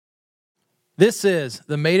This is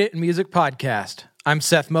the Made It in Music podcast. I'm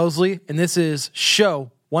Seth Mosley, and this is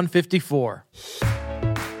show 154.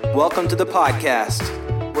 Welcome to the podcast,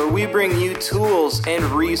 where we bring you tools and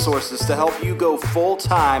resources to help you go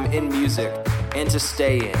full-time in music and to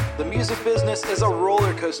stay in. The music business is a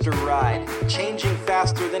roller coaster ride, changing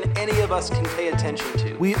faster than any of us can pay attention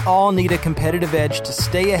to. We all need a competitive edge to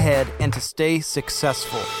stay ahead and to stay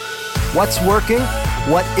successful. What's working,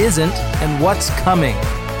 what isn't, and what's coming.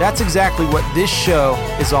 That's exactly what this show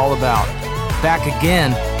is all about. Back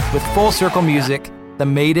again with Full Circle Music, the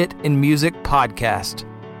Made It in Music podcast.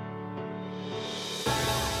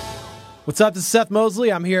 What's up? This is Seth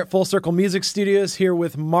Mosley. I'm here at Full Circle Music Studios here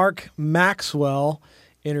with Mark Maxwell,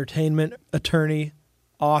 entertainment attorney,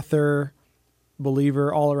 author,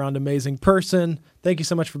 believer, all-around amazing person. Thank you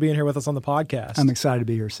so much for being here with us on the podcast. I'm excited to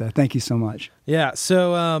be here, Seth. Thank you so much. Yeah,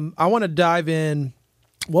 so I want to dive in.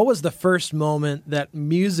 What was the first moment that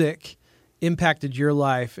music impacted your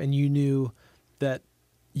life and you knew that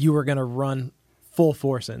you were going to run full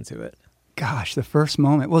force into it? Gosh, the first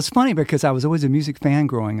moment. Well, it's funny because I was always a music fan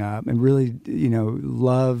growing up and really,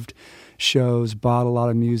 loved shows, bought a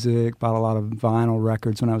lot of music, bought a lot of vinyl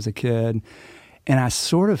records when I was a kid. And I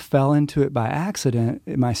sort of fell into it by accident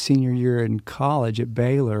in my senior year in college at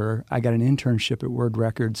Baylor. I got an internship at Word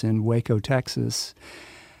Records in Waco, Texas,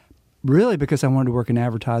 really because I wanted to work in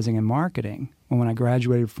advertising and marketing. When I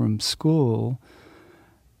graduated from school,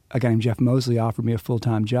 a guy named Jeff Mosley offered me a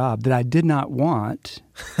full-time job that I did not want,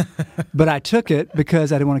 but I took it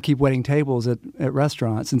because I didn't want to keep waiting tables at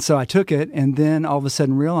restaurants. And so I took it, and then all of a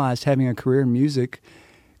sudden realized having a career in music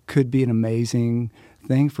could be an amazing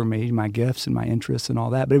thing for me, my gifts and my interests and all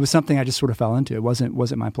that. But it was something I just sort of fell into. It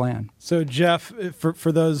wasn't my plan. So Jeff,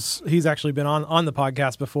 for those, he's actually been on the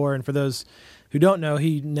podcast before, and for those who don't know,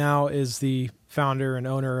 he now is the founder and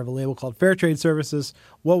owner of a label called Fair Trade Services.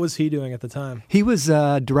 What was he doing at the time? He was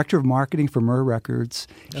director of marketing for Myrrh Records.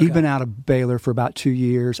 He'd been out of Baylor for about 2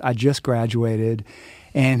 years. I just graduated,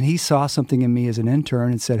 and he saw something in me as an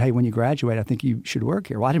intern and said, hey, when you graduate, I think you should work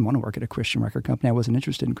here. Well, I didn't want to work at a Christian record company. I wasn't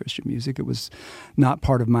interested in Christian music. It was not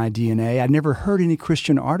part of my DNA. I'd never heard any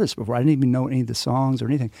Christian artists before. I didn't even know any of the songs or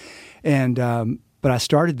anything. And but I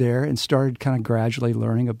started there and started kind of gradually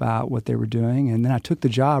learning about what they were doing. And then I took the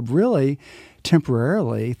job really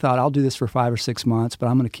temporarily, thought I'll do this for 5 or 6 months, but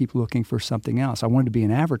I'm going to keep looking for something else. I wanted to be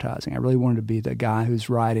in advertising. I really wanted to be the guy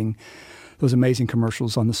who's writing those amazing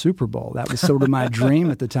commercials on the Super Bowl. That was sort of my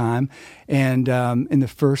dream at the time. And in the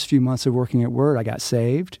first few months of working at Word, I got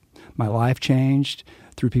saved. My life changed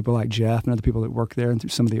through people like Jeff and other people that work there and through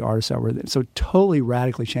some of the artists that were there. So totally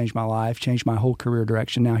radically changed my life, changed my whole career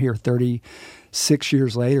direction. Now here 36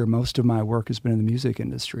 years later, most of my work has been in the music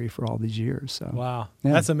industry for all these years. So, wow,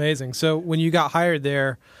 yeah. That's amazing. So when you got hired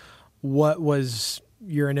there, what was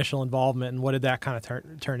your initial involvement and what did that kind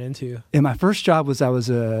of turn into? And my first job was I was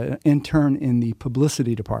an intern in the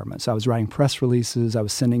publicity department. So I was writing press releases. I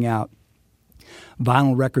was sending out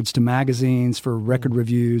vinyl records to magazines for record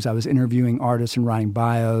reviews. I was interviewing artists and writing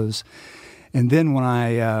bios. And then when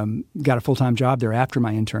I got a full-time job there after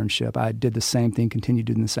my internship, I did the same thing, continued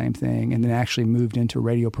doing the same thing, and then actually moved into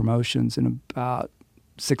radio promotions in about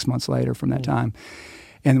 6 months later from that time.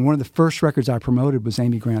 And one of the first records I promoted was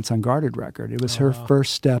Amy Grant's Unguarded record. It was her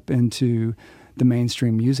first step into the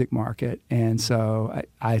mainstream music market. And so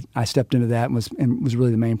I stepped into that and was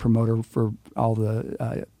really the main promoter for all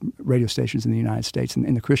the radio stations in the United States and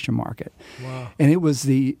in the Christian market. Wow. And it was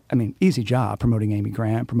easy job promoting Amy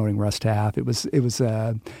Grant, promoting Russ Taff. It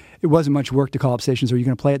wasn't much work to call up stations. Are you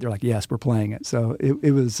going to play it? They're like, yes, we're playing it. So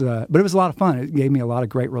it was a lot of fun. It gave me a lot of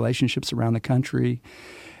great relationships around the country.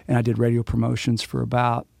 And I did radio promotions for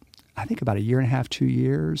about a year and a half, 2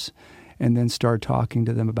 years. And then started talking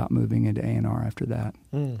to them about moving into A&R after that.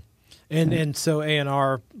 And so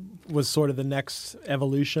A&R was sort of the next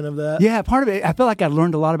evolution of that? Yeah, part of it. I felt like I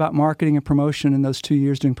learned a lot about marketing and promotion in those 2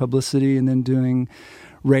 years doing publicity and then doing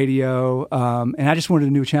radio. And I just wanted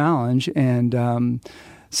a new challenge. And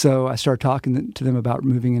so I started talking to them about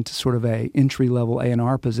moving into sort of a entry-level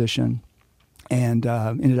A&R position and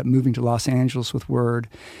ended up moving to Los Angeles with Word.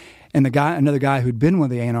 And another guy who'd been one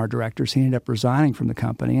of the A&R directors, he ended up resigning from the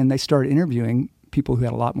company, and they started interviewing people who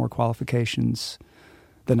had a lot more qualifications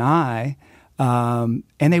than I, and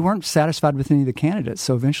they weren't satisfied with any of the candidates.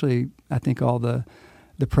 So eventually, I think all the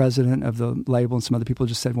president of the label and some other people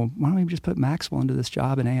just said, well, why don't we just put Maxwell into this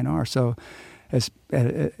job in A&R? So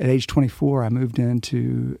at age 24, I moved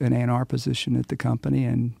into an A&R position at the company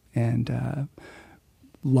and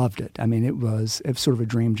loved it. I mean, it was sort of a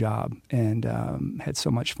dream job, and had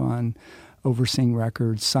so much fun overseeing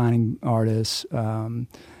records, signing artists,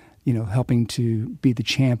 helping to be the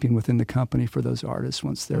champion within the company for those artists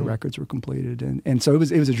once their records were completed. And so it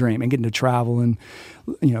was a dream, and getting to travel and,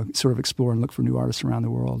 sort of explore and look for new artists around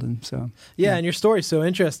the world. And so, yeah. And your story's so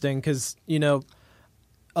interesting because,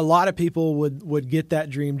 a lot of people would get that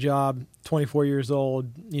dream job, 24 years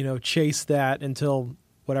old, chase that until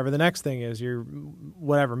whatever the next thing is. You're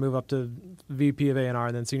move up to VP of A&R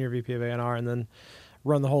and then senior VP of A&R and then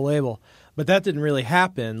run the whole label. But that didn't really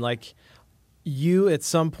happen. Like, you at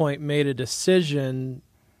some point made a decision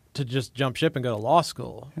to just jump ship and go to law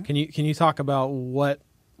school. Yeah. Can you talk about what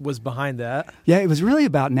was behind that? Yeah, it was really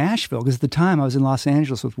about Nashville, because at the time I was in Los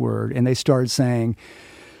Angeles with Word, and they started saying,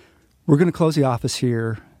 we're going to close the office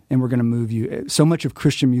here and we're going to move you. So much of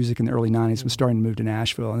Christian music in the early 90s was starting to move to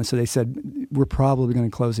Nashville. And so they said, we're probably going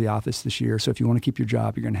to close the office this year. So if you want to keep your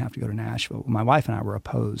job, you're going to have to go to Nashville. Well, my wife and I were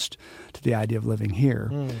opposed to the idea of living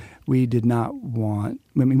here. We did not want,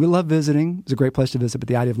 we love visiting. It was a great place to visit, but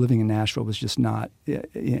the idea of living in Nashville was just not,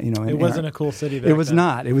 It wasn't a cool city back It was then.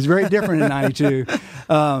 not. It was very different in 92.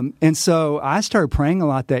 And so I started praying a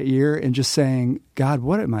lot that year and just saying, God,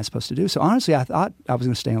 what am I supposed to do? So honestly, I thought I was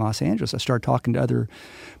going to stay in Los Angeles. I started talking to other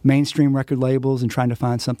mainstream record labels and trying to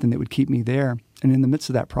find something that would keep me there. And in the midst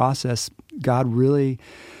of that process, God really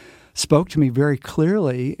spoke to me very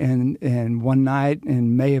clearly. And one night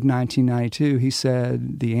in May of 1992, he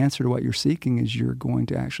said, the answer to what you're seeking is you're going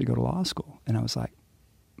to actually go to law school. And I was like,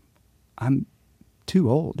 I'm too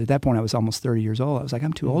old. At that point, I was almost 30 years old. I was like,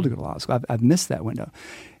 I'm too old to go to law school. I've missed that window.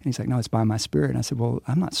 And he's like, no, it's by my Spirit. And I said, well,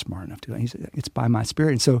 I'm not smart enough to do it. And he said, it's by my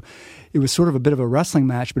Spirit. And so it was sort of a bit of a wrestling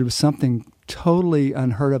match, but it was something totally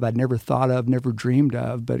unheard of. I'd never thought of, never dreamed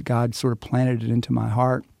of, but God sort of planted it into my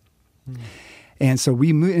heart. And so we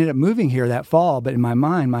ended up moving here that fall, but in my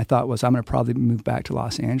mind, my thought was I'm going to probably move back to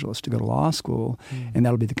Los Angeles to go to law school, and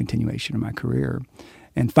that'll be the continuation of my career.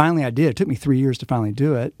 And finally I did. It took me 3 years to finally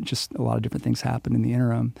do it. Just a lot of different things happened in the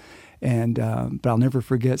interim. And but I'll never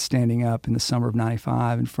forget standing up in the summer of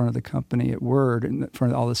 95 in front of the company at Word, in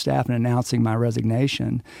front of all the staff, and announcing my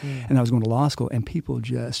resignation. And I was going to law school, and people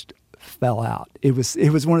just fell out. It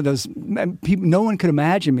was one of those people. No one could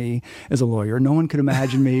imagine me as a lawyer. No one could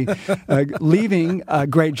imagine me leaving a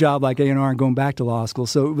great job like A&R and going back to law school.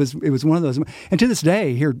 So it was one of those. And to this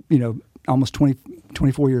day, here, almost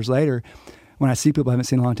 24 years later, when I see people I haven't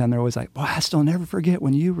seen in a long time, they're always like, boy, I still never forget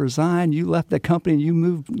when you resigned, you left the company, and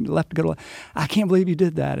you left to go to law. I can't believe you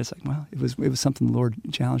did that. It's like, well, it was something the Lord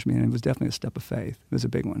challenged me, and it was definitely a step of faith. It was a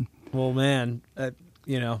big one. Well, man,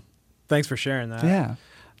 thanks for sharing that. Yeah.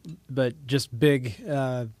 But just big,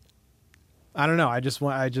 I don't know. I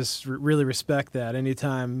just really respect that.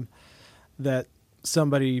 Anytime that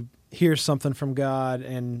somebody hears something from God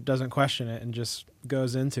and doesn't question it and just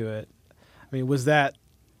goes into it. I mean, was that,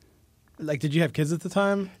 like, did you have kids at the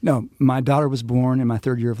time? No, my daughter was born in my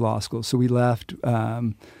third year of law school, so we left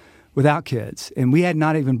without kids. And we had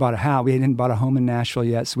not even bought a house. We hadn't bought a home in Nashville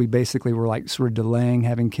yet, so we basically were like sort of delaying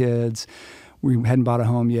having kids. We hadn't bought a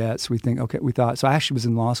home yet, so we thought. So I actually was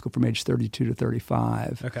in law school from age 32 to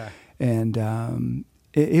 35. Okay. And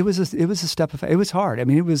it was a step of faith. It was hard. I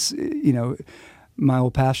mean, it was, my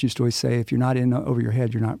old pastor used to always say, if you're not in over your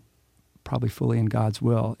head, you're not probably fully in God's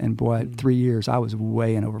will. And boy, 3 years, I was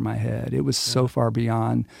way in over my head. It was so far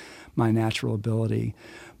beyond my natural ability.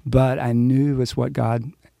 But I knew it was what God,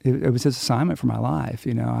 it was His assignment for my life.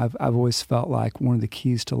 I've always felt like one of the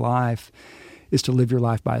keys to life is to live your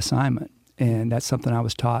life by assignment. And that's something I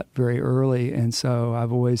was taught very early. And so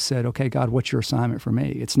I've always said, okay, God, what's your assignment for me?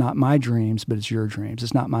 It's not my dreams, but it's your dreams.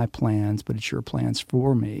 It's not my plans, but it's your plans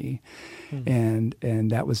for me. And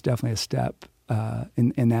that was definitely a step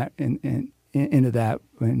into that,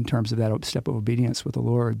 in terms of that step of obedience with the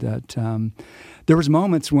Lord. That there was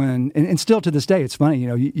moments when, and still to this day, it's funny,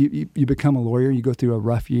 you become a lawyer, you go through a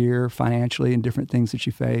rough year financially and different things that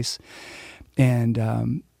you face.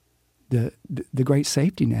 And the great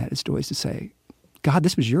safety net is always to say, God,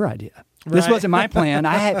 this was your idea. Right. This wasn't my plan.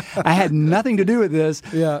 I had nothing to do with this.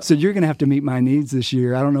 Yeah. So you're going to have to meet my needs this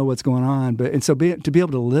year. I don't know what's going on. To be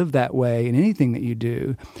able to live that way in anything that you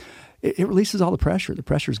do, it releases all the pressure. The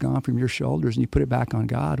pressure's gone from your shoulders, and you put it back on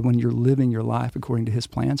God when you're living your life according to His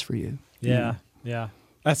plans for you. Yeah. Yeah.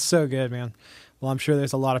 That's so good, man. Well, I'm sure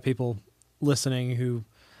there's a lot of people listening who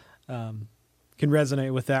can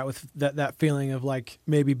resonate with that feeling of like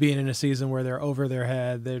maybe being in a season where they're over their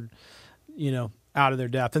head, they're, out of their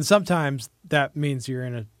depth. And sometimes that means you're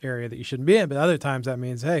in an area that you shouldn't be in, but other times that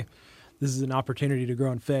means, hey, this is an opportunity to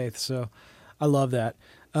grow in faith. So I love that.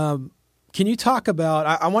 Can you talk about,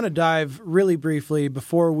 I want to dive really briefly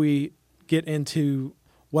before we get into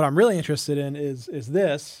what I'm really interested in is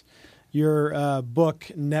this, your book,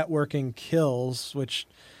 Networking Kills, which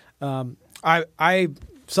I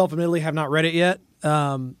self-admittedly have not read it yet,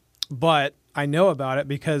 but I know about it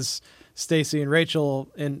because Stacy and Rachel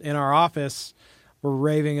in our office were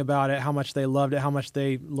raving about it, how much they loved it, how much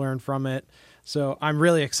they learned from it. So I'm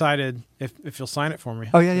really excited if you'll sign it for me.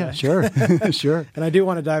 Oh yeah, sure, sure. And I do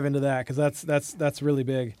want to dive into that because that's really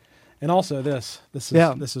big. And also this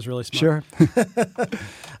is really smart. Sure.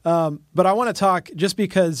 But I want to talk just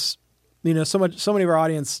because, so many of our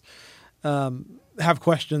audience have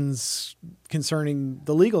questions concerning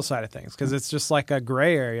the legal side of things because it's just like a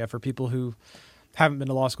gray area for people who haven't been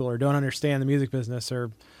to law school or don't understand the music business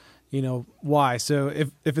or, why. So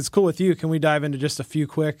if it's cool with you, can we dive into just a few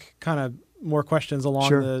quick kind of more questions along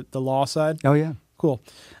Sure. the law side? Oh yeah. Cool.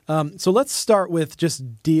 So let's start with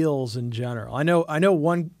just deals in general. I know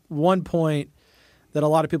one point that a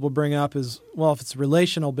lot of people bring up is, well, if it's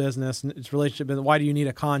relational business and it's relationship business, why do you need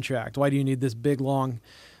a contract? Why do you need this big, long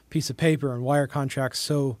piece of paper? And why are contracts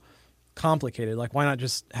so complicated? Like, why not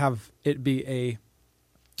just have it be a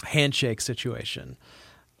handshake situation?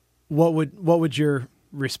 What would your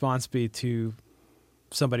response be to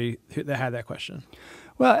somebody that had that question?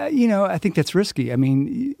 Well, I think that's risky. I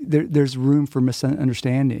mean, there's room for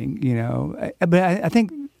misunderstanding, But I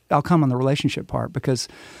think I'll come on the relationship part because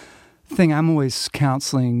the thing I'm always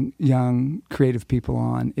counseling young creative people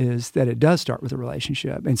on is that it does start with a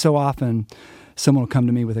relationship. And so often someone will come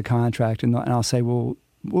to me with a contract and I'll say, well,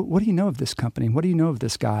 what do you know of this company? What do you know of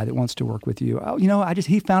this guy that wants to work with you? Oh,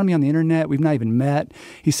 he found me on the internet. We've not even met.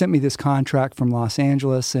 He sent me this contract from Los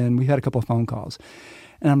Angeles and we've had a couple of phone calls.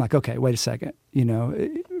 And I'm like, okay, wait a second.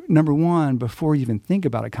 Number one, before you even think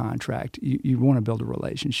about a contract, you want to build a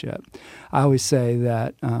relationship. I always say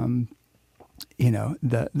that, the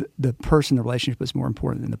person, the relationship is more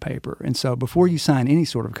important than the paper. And so before you sign any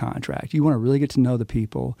sort of contract, you want to really get to know the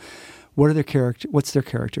people. What are their character? What's their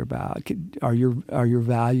character about? Are your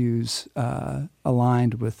values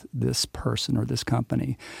aligned with this person or this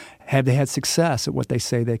company? Have they had success at what they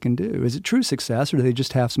say they can do? Is it true success, or do they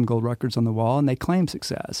just have some gold records on the wall and they claim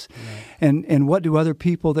success? Right. And what do other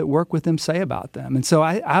people that work with them say about them? And so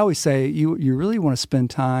I always say you really want to spend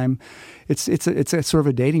time. It's a sort of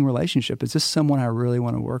a dating relationship. Is this someone I really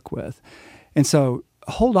want to work with? And so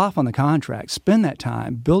hold off on the contract, spend that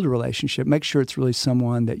time, build a relationship, make sure it's really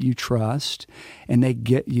someone that you trust and they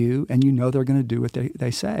get you and they're going to do what they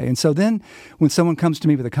say. And so then when someone comes to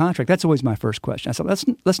me with a contract, that's always my first question. I said,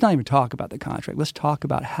 let's not even talk about the contract. Let's talk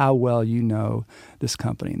about how well you know this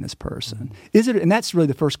company and this person. Mm-hmm. And that's really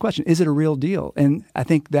the first question. Is it a real deal? And I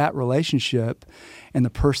think that relationship and the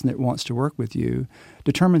person that wants to work with you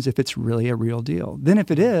determines if it's really a real deal. Then if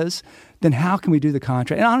it is, then how can we do the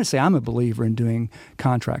contract? And honestly, I'm a believer in doing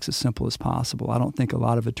contracts as simple as possible. I don't think a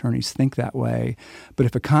lot of attorneys think that way. But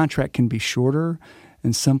if a contract can be shorter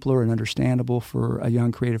and simpler and understandable for a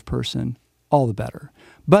young creative person, all the better.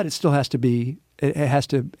 But it still has to be it has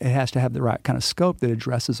to have the right kind of scope that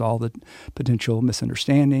addresses all the potential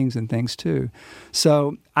misunderstandings and things too.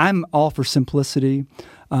 So I'm all for simplicity.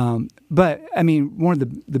 But I mean, one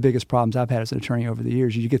of the biggest problems I've had as an attorney over the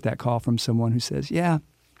years, you get that call from someone who says, yeah,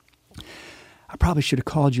 I probably should have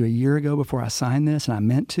called you a year ago before I signed this, and I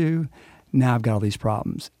meant to. Now I've got all these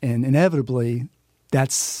problems. And inevitably,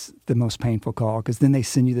 that's the most painful call, because then they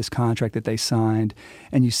send you this contract that they signed,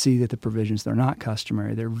 and you see that the provisions, they're not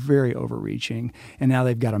customary. They're very overreaching. And now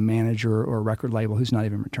they've got a manager or a record label who's not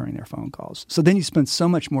even returning their phone calls. So then you spend so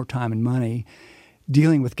much more time and money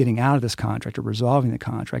dealing with getting out of this contract or resolving the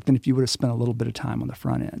contract than if you would have spent a little bit of time on the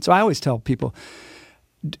front end. So I always tell people,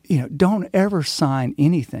 don't ever sign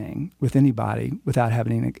anything with anybody without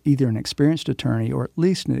having either an experienced attorney or at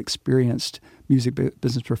least an experienced music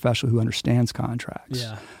business professional who understands contracts.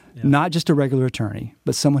 Yeah. Not just a regular attorney,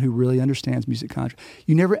 but someone who really understands music contracts.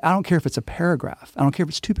 I don't care if it's a paragraph. I don't care if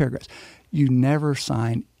it's 2 paragraphs. You never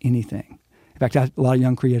sign anything. In fact, a lot of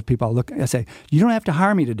young creative people, I say, you don't have to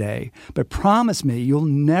hire me today, but promise me you'll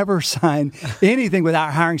never sign anything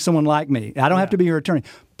without hiring someone like me. I don't have to be your attorney.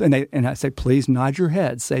 And I say, please nod your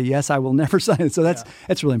head. Say, yes, I will never sign it. So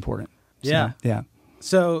that's really important. Yeah.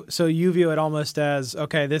 So you view it almost as,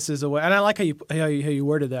 okay, this is a way, and I like how you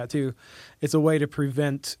worded that too. It's a way to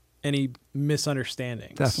prevent any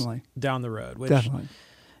misunderstandings Definitely. Down the road. Which Definitely.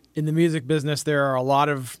 In the music business, there are a lot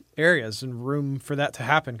of areas and room for that to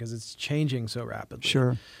happen because it's changing so rapidly.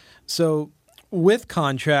 Sure. So with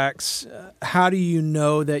contracts, how do you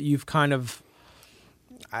know that you've kind of,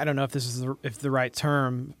 I don't know if this is the right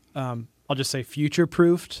term, I'll just say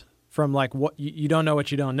future-proofed from like what you don't know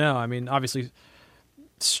what you don't know. I mean, obviously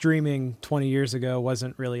streaming 20 years ago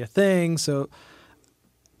wasn't really a thing. So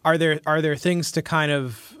are there things to kind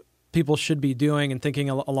of people should be doing and thinking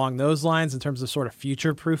along those lines in terms of sort of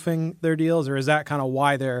future-proofing their deals? Or is that kind of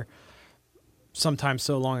why they're sometimes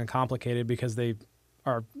so long and complicated, because they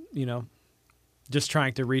are, just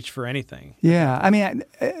trying to reach for anything? Yeah. I mean,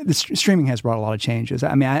 the streaming has brought a lot of changes.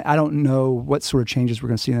 I mean, I don't know what sort of changes we're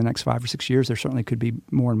going to see in the next 5 or 6 years. There certainly could be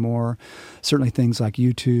more and more. Certainly things like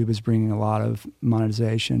YouTube is bringing a lot of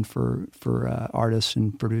monetization for artists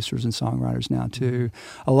and producers and songwriters now too.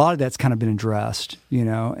 A lot of that's kind of been addressed,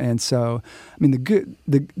 and so, I mean,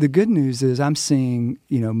 the good news is I'm seeing,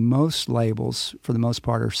 most labels for the most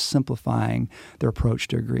part are simplifying their approach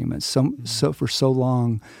to agreements. So for so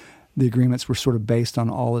long, the agreements were sort of based on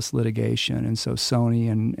all this litigation. And so Sony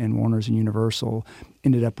and Warner's and Universal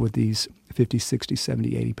ended up with these 50, 60,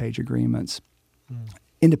 70, 80-page agreements.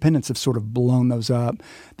 Independents have sort of blown those up.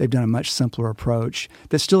 They've done a much simpler approach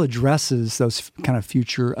that still addresses those kind of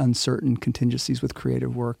future uncertain contingencies with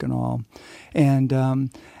creative work and all. And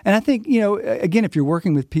I think, again, if you're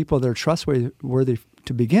working with people that are trustworthy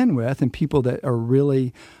to begin with and people that are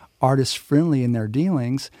really artist-friendly in their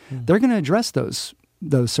dealings, they're going to address those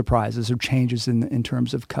surprises or changes in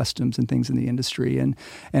terms of customs and things in the industry. And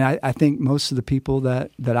I think most of the people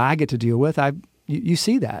that I get to deal with, you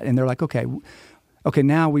see that. And they're like, okay,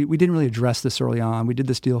 now we didn't really address this early on. We did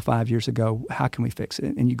this deal 5 years ago. How can we fix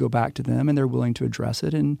it? And you go back to them, and they're willing to address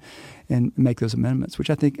it and make those amendments, which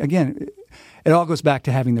I think, again, it all goes back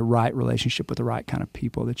to having the right relationship with the right kind of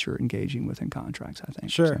people that you're engaging with in contracts, I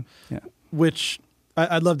think. Sure. So, yeah. Which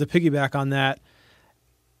I'd love to piggyback on that.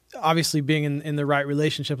 Obviously, being in the right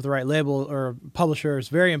relationship with the right label or publisher is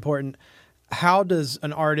very important. How does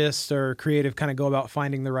an artist or creative kind of go about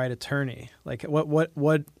finding the right attorney? Like,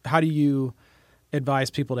 how do you advise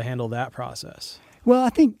people to handle that process? Well, I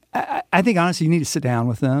think honestly, you need to sit down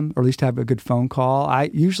with them, or at least have a good phone call.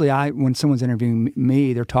 When someone's interviewing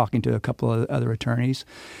me, they're talking to a couple of other attorneys,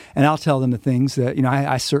 and I'll tell them the things that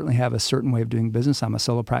I certainly have a certain way of doing business. I'm a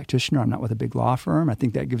solo practitioner. I'm not with a big law firm. I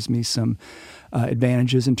think that gives me some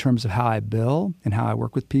advantages in terms of how I bill and how I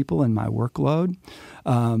work with people and my workload.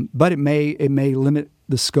 But it may limit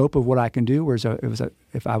the scope of what I can do. Whereas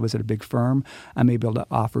if I was at a big firm, I may be able to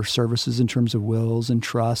offer services in terms of wills and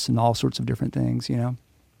trusts and all sorts of different things.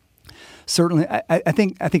 Certainly, I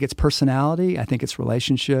think it's personality. I think it's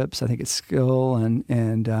relationships. I think it's skill,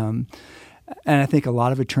 and I think a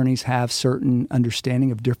lot of attorneys have certain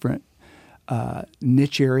understanding of different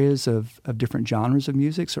niche areas of different genres of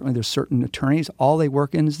music. Certainly there's certain attorneys, all they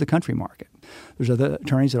work in is the country market. There's other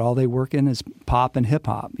attorneys that all they work in is pop and hip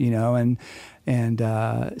hop, and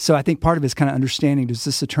so I think part of it is kind of understanding, does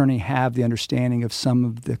this attorney have the understanding of some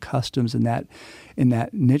of the customs in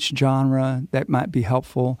that niche genre that might be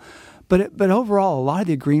helpful. But overall, a lot of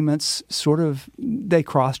the agreements they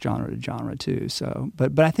cross genre to genre too. So,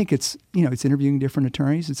 but I think it's interviewing different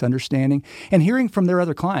attorneys, it's understanding and hearing from their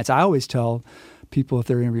other clients. I always tell people, if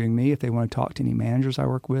they're interviewing me, if they want to talk to any managers I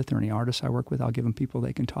work with or any artists I work with, I'll give them people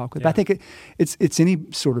they can talk with. Yeah. I think it's any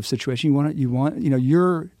sort of situation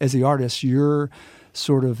you're as the artist, you're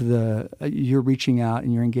sort of you're reaching out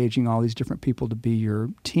and you're engaging all these different people to be your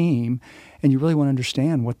team, and you really want to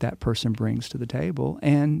understand what that person brings to the table.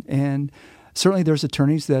 And certainly there's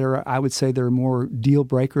attorneys that are, I would say, they're more deal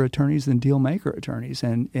breaker attorneys than deal maker attorneys.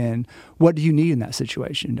 And what do you need in that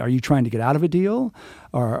situation? Are you trying to get out of a deal,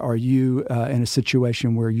 or are you in a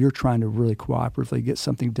situation where you're trying to really cooperatively get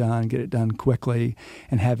something done, get it done quickly,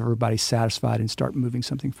 and have everybody satisfied and start moving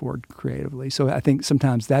something forward creatively? So I think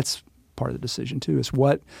sometimes that's part of the decision too, is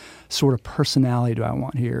what sort of personality do I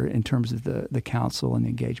want here in terms of the counsel and the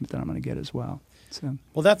engagement that I'm going to get as well. So.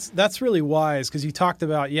 Well, that's really wise, because you talked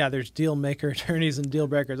about, there's deal maker attorneys and deal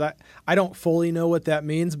breakers. I don't fully know what that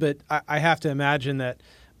means, but I have to imagine that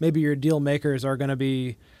maybe your deal makers are going to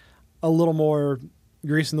be a little more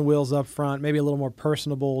greasing the wheels up front, maybe a little more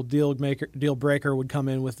personable. Deal breaker would come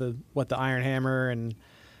in with the iron hammer, and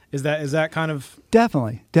is that kind of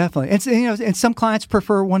definitely? And some clients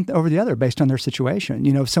prefer one over the other based on their situation.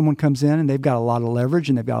 If someone comes in and they've got a lot of leverage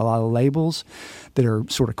and they've got a lot of labels that are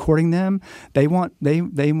sort of courting them, they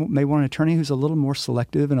may want an attorney who's a little more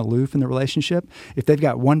selective and aloof in the relationship. If they've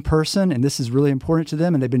got one person and this is really important to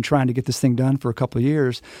them and they've been trying to get this thing done for a couple of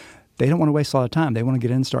years, they don't want to waste a lot of time. They want to get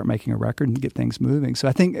in and start making a record and get things moving. So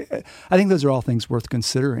I think those are all things worth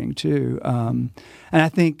considering too. And I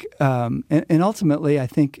think, and ultimately, I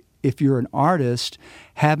think if you're an artist,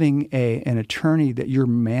 having an attorney that your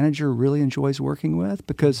manager really enjoys working with,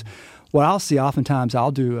 because what I'll see oftentimes,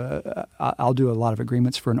 I'll do a lot of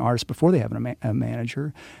agreements for an artist before they have a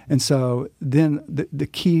manager, and so then the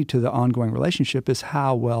key to the ongoing relationship is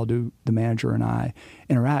how well do the manager and I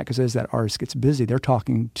interact, because as that artist gets busy, they're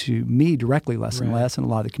talking to me directly less and less, and a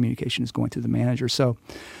lot of the communication is going through the manager. So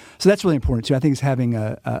that's really important too. I think it's having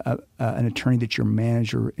an attorney that's your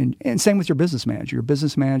manager, and same with your business manager. Your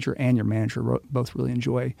business manager and your manager both really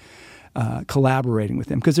enjoy collaborating with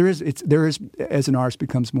them, because there is as an artist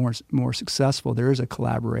becomes more successful, there is a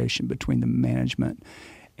collaboration between the management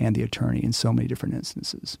and the attorney in so many different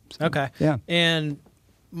instances. So, okay. Yeah. And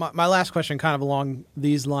my last question, kind of along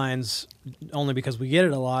these lines, only because we get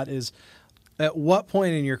it a lot, is at what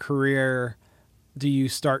point in your career do you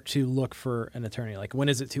start to look for an attorney? Like, when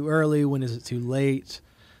is it too early? When is it too late?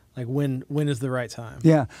 Like, when is the right time?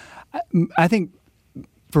 Yeah. I think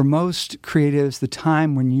for most creatives, the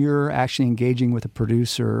time when you're actually engaging with a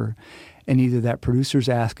producer, and either that producer's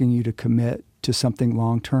asking you to commit to something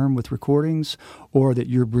long-term with recordings, or that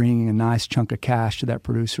you're bringing a nice chunk of cash to that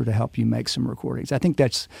producer to help you make some recordings. I think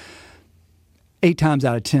that's 8 times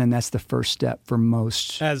out of 10, that's the first step for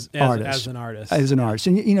most artists. As an artist. As an artist.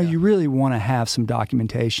 And, you really want to have some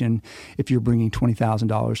documentation if you're bringing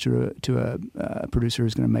 $20,000 to a producer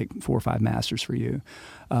who's going to make 4 or 5 masters for you,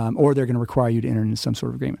 or they're going to require you to enter into some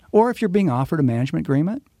sort of agreement. Or if you're being offered a management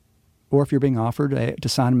agreement, or if you're being offered to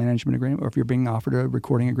sign a management agreement, or if you're being offered a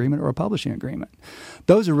recording agreement or a publishing agreement.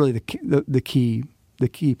 Those are really the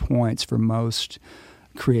key points for most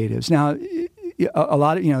creatives. Now, a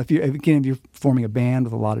lot of, if you're forming a band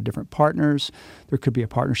with a lot of different partners, there could be a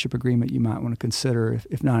partnership agreement you might want to consider.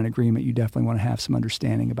 If not an agreement, you definitely want to have some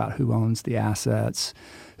understanding about who owns the assets,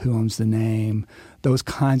 who owns the name. Those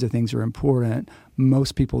kinds of things are important.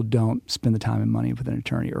 Most people don't spend the time and money with an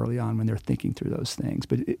attorney early on when they're thinking through those things.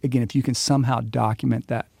 But again, if you can somehow document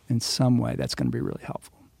that in some way, that's going to be really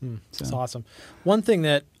helpful. That's awesome. One thing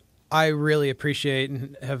that I really appreciate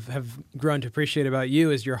and have grown to appreciate about you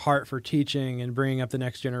is your heart for teaching and bringing up the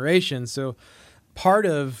next generation. So part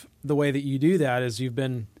of the way that you do that is you've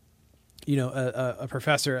been, a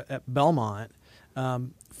professor at Belmont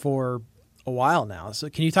for a while now. So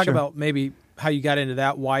can you talk about maybe how you got into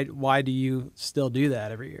that? Why do you still do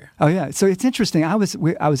that every year? Oh yeah, so it's interesting. I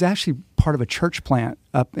was actually part of a church plant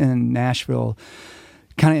up in Nashville,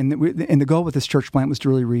 and the goal with this church plant was to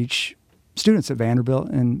really reach students at Vanderbilt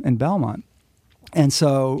and Belmont. And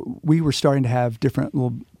so we were starting to have different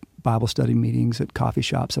little Bible study meetings at coffee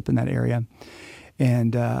shops up in that area.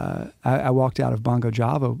 And I walked out of Bongo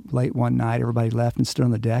Java late one night. Everybody left and stood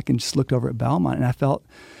on the deck and just looked over at Belmont. And I felt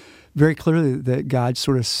very clearly that God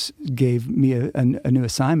sort of gave me a new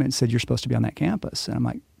assignment and said, you're supposed to be on that campus. And I'm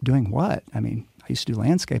like, doing what? I mean, I used to do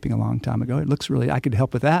landscaping a long time ago. It looks I could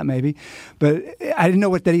help with that maybe. But I didn't know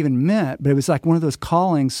what that even meant. But it was like one of those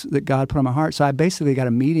callings that God put on my heart. So I basically got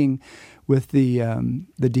a meeting with the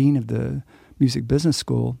dean of the music business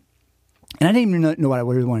school. And I didn't even know what I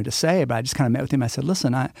really wanted to say, but I just kind of met with him. I said,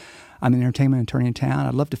 listen, I'm an entertainment attorney in town.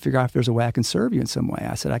 I'd love to figure out if there's a way I can serve you in some way.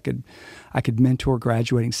 I said I could mentor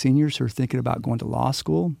graduating seniors who are thinking about going to law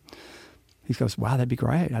school. He goes, wow, that'd be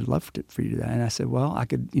great. I'd love for you to do that. And I said, well, I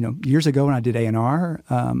could, years ago when I did A&R,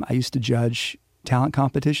 I used to judge talent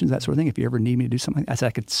competitions, that sort of thing. If you ever need me to do something, I said,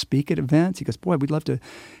 I could speak at events. He goes, boy, we'd love to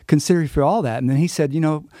consider you for all that. And then he said,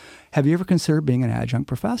 have you ever considered being an adjunct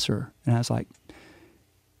professor? And I was like,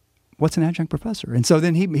 what's an adjunct professor? And so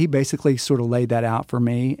then he basically sort of laid that out for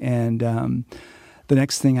me. And the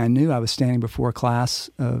next thing I knew, I was standing before a class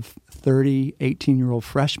of 30 18-year-old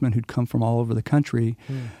freshmen who'd come from all over the country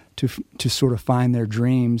to sort of find their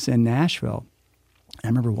dreams in Nashville. I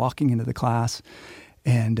remember walking into the class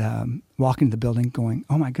and walking to the building going,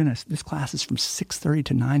 oh my goodness, this class is from 6:30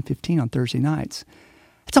 to 9:15 on Thursday nights.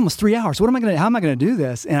 It's almost 3 hours. How am I going to do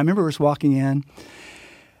this? And I remember just walking in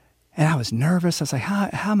and I was nervous. I was like,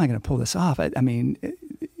 how am I going to pull this off? I mean,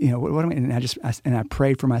 what am I? And I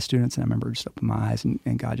prayed for my students, and I remember just opened my eyes,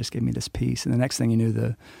 and God just gave me this peace. And the next thing you knew,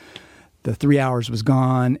 the 3 hours was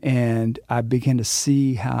gone, and I began to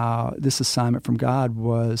see how this assignment from God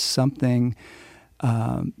was something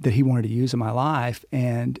that He wanted to use in my life.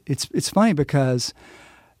 And it's funny because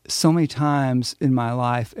so many times in my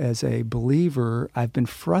life as a believer, I've been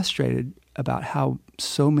frustrated about how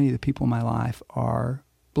so many of the people in my life are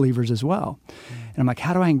believers as well. And I'm like,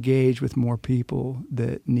 how do I engage with more people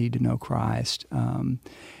that need to know Christ? And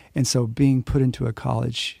so being put into a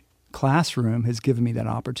college classroom has given me that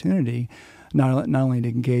opportunity, not only to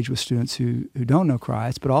engage with students who don't know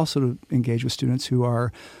Christ, but also to engage with students who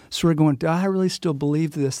are sort of going, do I really still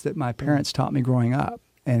believe this that my parents taught me growing up?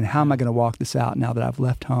 And how am I going to walk this out now that I've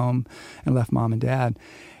left home and left mom and dad?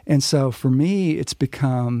 And so for me, it's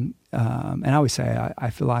become And I always say I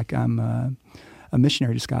feel like I'm a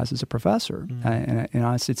missionary disguised as a professor. And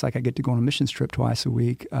honestly, it's like I get to go on a missions trip twice a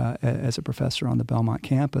week as a professor on the Belmont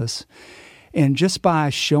campus. And just by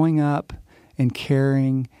showing up and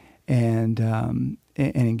caring and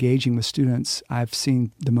engaging with students, I've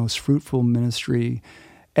seen the most fruitful ministry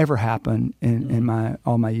ever happen in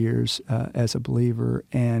all my years as a believer.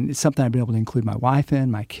 And it's something I've been able to include my wife in,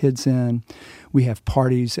 my kids in. We have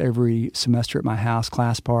parties every semester at my house,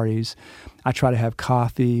 class parties. I try to have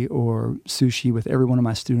coffee or sushi with every one of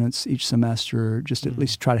my students each semester, just at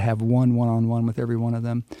least try to have one-on-one with every one of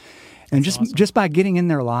them. And just by getting in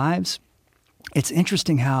their lives, it's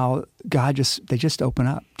interesting how God they just open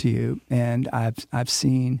up to you. And I've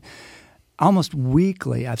seen almost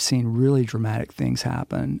weekly, I've seen really dramatic things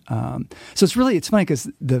happen. So it's funny because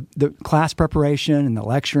the class preparation and the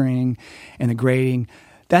lecturing and the grading,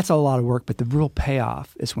 that's a lot of work. But the real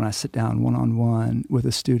payoff is when I sit down one-on-one with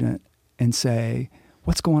a student and say,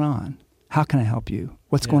 "What's going on? How can I help you?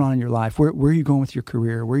 What's going on in your life? Where are you going with your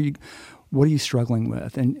career? What are you struggling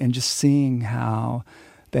with?" And just seeing how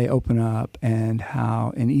they open up and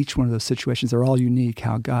how in each one of those situations, they're all unique,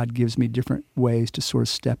 how God gives me different ways to sort of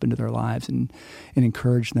step into their lives and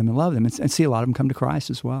encourage them and love them and see a lot of them come to Christ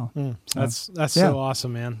as well. That's so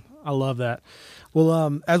awesome, man. I love that.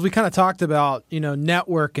 Well, as we kind of talked about,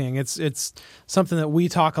 networking, it's something that we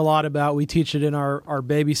talk a lot about. We teach it in our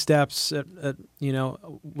baby steps at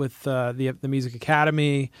with the Music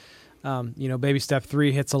Academy. Baby step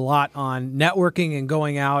 3 hits a lot on networking and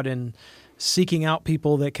going out and seeking out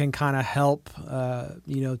people that can kind of help,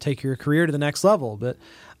 take your career to the next level. But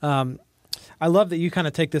I love that you kind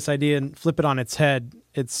of take this idea and flip it on its head.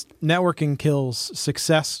 It's networking kills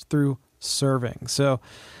success through serving. So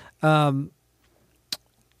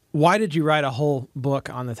why did you write a whole book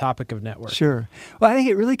on the topic of networking? Sure. Well, I think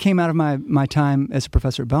it really came out of my time as a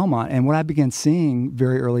professor at Belmont. And what I began seeing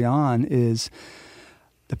very early on is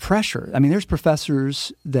the pressure. I mean, there's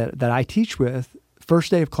professors that I teach with,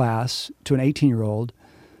 first day of class to an 18-year-old,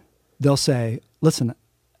 they'll say, "Listen,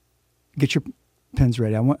 get your pens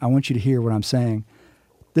ready. I want you to hear what I'm saying.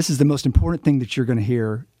 This is the most important thing that you're going to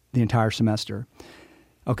hear the entire semester.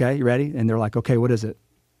 Okay, you ready?" And they're like, "Okay, what is it?"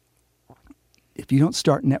 "If you don't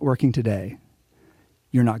start networking today,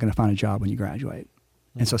 you're not going to find a job when you graduate."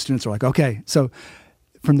 And so students are like, okay. So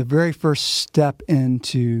from the very first step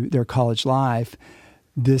into their college life,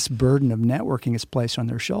 this burden of networking is placed on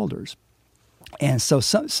their shoulders. And so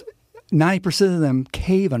 90% of them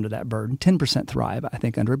cave under that burden. 10% thrive, I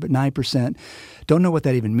think, under it, but 90% don't know what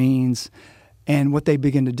that even means. And what they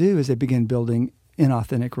begin to do is they begin building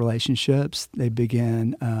inauthentic relationships. They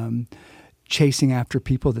begin chasing after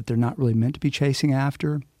people that they're not really meant to be chasing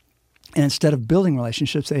after. And instead of building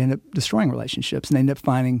relationships, they end up destroying relationships, and they end up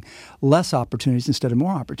finding less opportunities instead of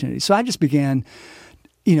more opportunities. So I just began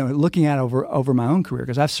looking at over my own career,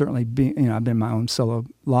 because I've certainly been, I've been in my own solo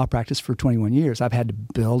law practice for 21 years. I've had to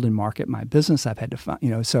build and market my business. I've had to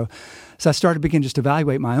find, so I started to begin just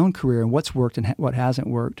evaluate my own career and what's worked and what hasn't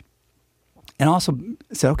worked. And also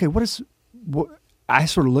said, okay, I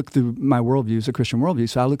sort of look through my worldview as a Christian worldview.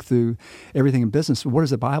 So I look through everything in business. What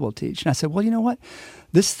does the Bible teach? And I said, well, you know what?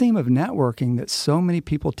 This theme of networking that so many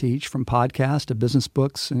people teach, from podcasts to business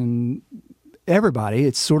books and everybody,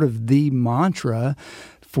 it's sort of the mantra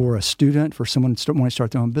for a student, for someone wanting to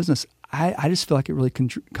start their own business. I just feel like it really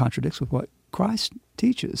contradicts with what Christ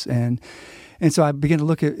teaches. And so I began to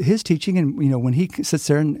look at his teaching, and when he sits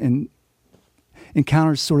there and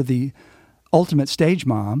encounters sort of the ultimate stage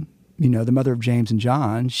mom, the mother of James and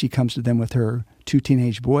John, she comes to them with her 2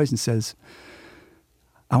 teenage boys and says,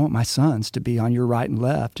 "I want my sons to be on your right and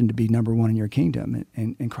left and to be number one in your kingdom."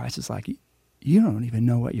 And Christ is like, "You don't even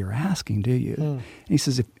know what you're asking, do you?" And he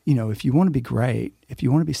says, if you want to be great, if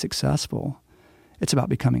you want to be successful, it's about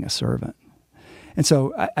becoming a servant. And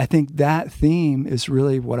so I think that theme is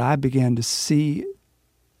really what I began to see.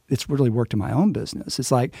 It's really worked in my own business.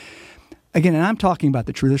 It's like, again, and I'm talking about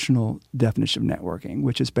the traditional definition of networking,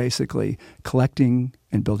 which is basically collecting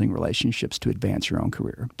and building relationships to advance your own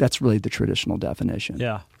career. That's really the traditional definition.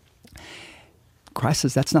 Yeah. Christ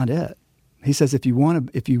says that's not it. He says if you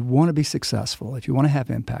want to be successful, if you want to have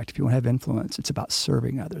impact, if you want to have influence, it's about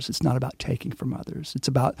serving others. It's not about taking from others. It's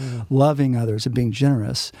about loving others and being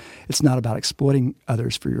generous. It's not about exploiting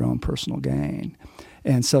others for your own personal gain.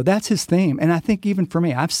 And so that's his theme. And I think even for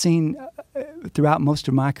me, I've seen throughout most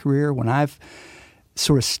of my career, when I've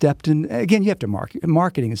sort of stepped in, again, you have to market.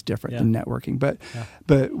 Marketing is different than networking.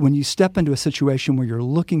 But when you step into a situation where you're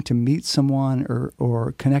looking to meet someone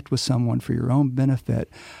or connect with someone for your own benefit,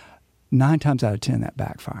 9 times out of 10 that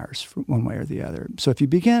backfires one way or the other. So if you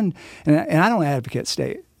begin, and I don't advocate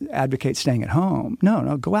advocate staying at home.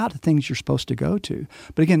 No, go out to things you're supposed to go to.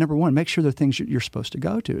 But again, number one, make sure they're things you're supposed to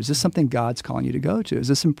go to. Is this something God's calling you to go to? Is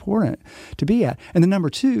this important to be at? And then number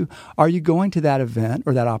two, are you going to that event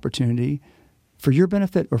or that opportunity for your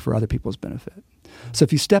benefit or for other people's benefit? So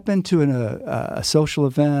if you step into a social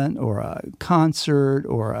event or a concert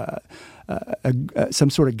or some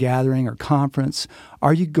sort of gathering or conference,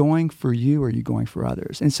 are you going for you or are you going for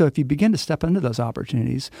others? And so if you begin to step into those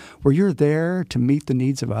opportunities where you're there to meet the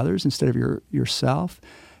needs of others instead of yourself,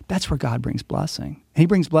 that's where God brings blessing. He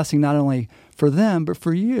brings blessing not only for them, but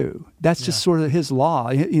for you. That's just sort of his law.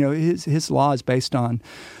 His law is based on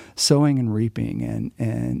sowing and reaping,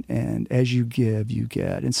 and as you give, you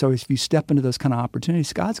get. And so if you step into those kind of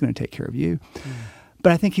opportunities, God's going to take care of you.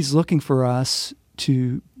 But I think he's looking for us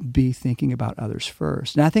to be thinking about others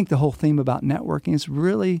first. And I think the whole theme about networking is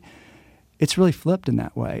really flipped in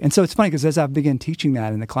that way. And so it's funny because as I began teaching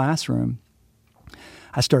that in the classroom,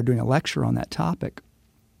 I started doing a lecture on that topic.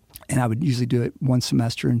 And I would usually do it one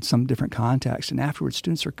semester in some different context. And afterwards,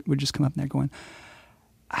 students would just come up and they're going,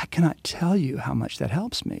 I cannot tell you how much that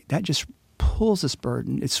helps me. That just pulls this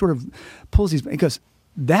burden. It sort of pulls these, because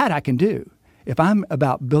that I can do. If I'm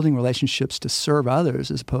about building relationships to serve others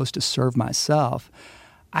as opposed to serve myself,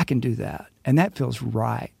 I can do that. And that feels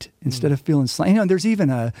right instead of feeling there's even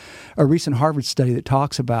a recent Harvard study that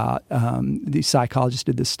talks about, these psychologists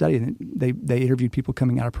did this study, and they interviewed people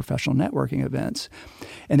coming out of professional networking events.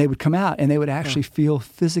 And they would come out and they would actually feel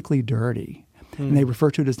physically dirty. And they refer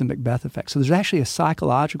to it as the Macbeth effect. So there's actually a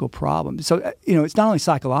psychological problem. So, it's not only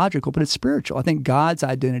psychological, but it's spiritual. I think God's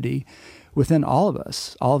identity within all of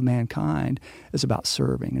us, all of mankind, is about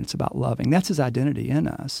serving and it's about loving. That's his identity in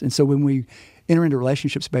us. And so when we enter into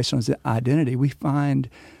relationships based on his identity, we find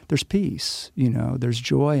there's peace, there's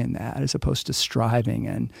joy in that as opposed to striving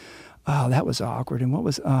and, oh, that was awkward. And what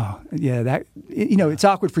was, it's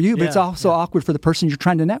awkward for you, but it's also awkward for the person you're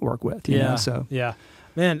trying to network with, you know, so. Yeah.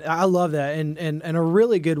 Man, I love that. And a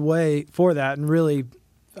really good way for that, and really,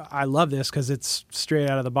 I love this because it's straight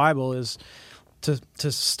out of the Bible, is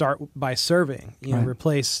to start by serving,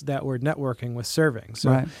 replace that word networking with serving.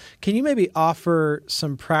 So can you maybe offer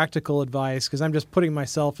some practical advice? Because I'm just putting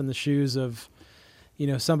myself in the shoes of,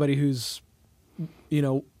 somebody who's,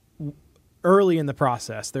 early in the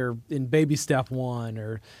process. They're in baby step 1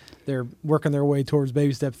 or they're working their way towards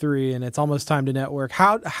baby step 3 and it's almost time to network.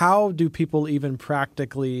 How do people even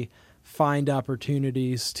practically find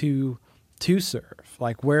opportunities to serve?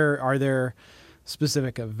 Like, where are there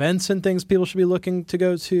specific events and things people should be looking to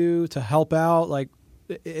go to help out? Like,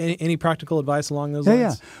 any practical advice along those lines?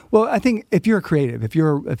 Yeah. Well, I think if you're a creative, if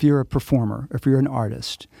you're a performer, if you're an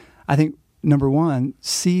artist, I think number one,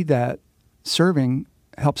 see that serving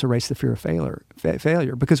helps erase the fear of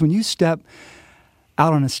failure. Because when you step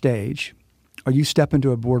out on a stage or you step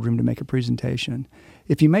into a boardroom to make a presentation,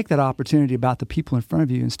 if you make that opportunity about the people in front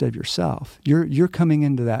of you instead of yourself, you're coming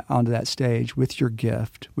onto that stage with your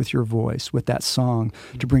gift, with your voice, with that song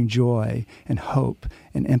to bring joy and hope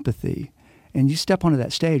and empathy. And you step onto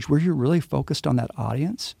that stage where you're really focused on that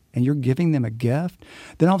audience and you're giving them a gift,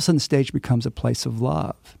 then all of a sudden the stage becomes a place of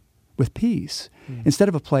love with peace instead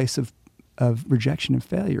of a place of rejection and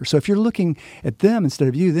failure. So if you're looking at them instead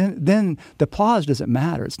of you, then the applause doesn't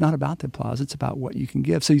matter. It's not about the applause. It's about what you can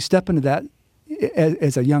give. So you step into that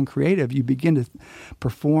as a young creative, you begin to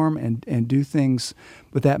perform and do things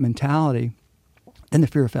with that mentality, then the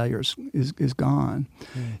fear of failure is gone.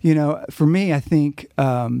 For me, I think,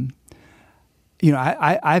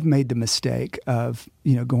 I've made the mistake of,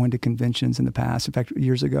 going to conventions in the past. In fact,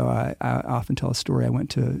 years ago, I often tell a story. I went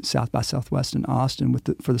to South by Southwest in Austin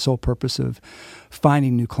for the sole purpose of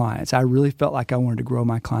finding new clients. I really felt like I wanted to grow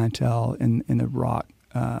my clientele in the rock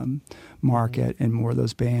market and more of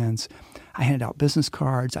those bands. I handed out business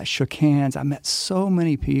cards. I shook hands. I met so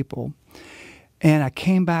many people. And I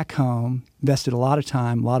came back home, invested a lot of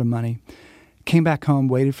time, a lot of money, came back home,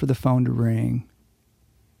 waited for the phone to ring.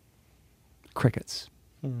 Crickets.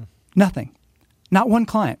 Nothing. Not one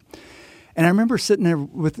client. And I remember sitting there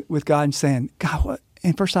with God and saying, God, what?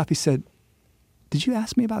 And first off, he said, did you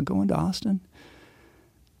ask me about going to Austin?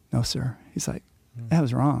 No, sir. He's like, that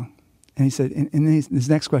was wrong. And he said, and then his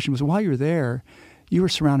next question was, while you were there, you were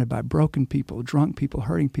surrounded by broken people, drunk people,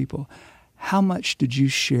 hurting people. How much did you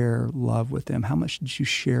share love with them? How much did you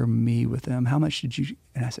share me with them? How much did you?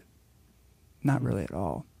 And I said, not really at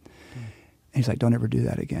all. And he's like, don't ever do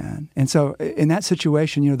that again. And so in that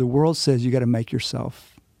situation, the world says you got to make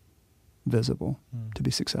yourself visible to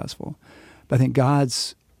be successful. But I think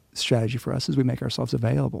God's strategy for us is we make ourselves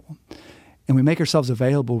available. And we make ourselves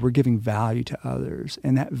available, we're giving value to others,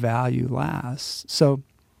 and that value lasts. So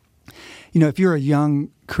If you're a young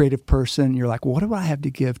creative person, you're like, well, what do I have to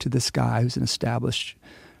give to this guy who's an established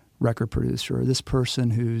record producer, or this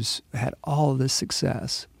person who's had all of this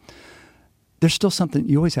success? There's still something,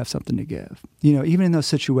 you always have something to give. Even in those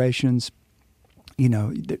situations,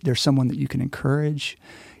 there's someone that you can encourage,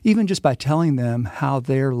 even just by telling them how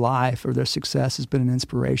their life or their success has been an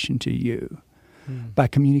inspiration to you, by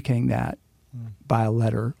communicating that by a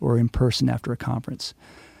letter or in person after a conference.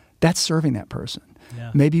 That's serving that person.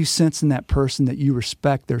 Yeah. Maybe you sense in that person that you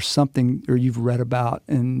respect there's something, or you've read about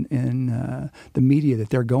in the media that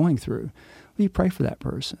they're going through. Well, you pray for that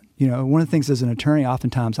person. One of the things as an attorney,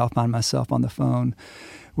 oftentimes I'll find myself on the phone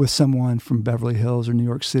with someone from Beverly Hills or New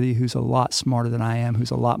York City who's a lot smarter than I am,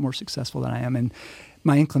 who's a lot more successful than I am, and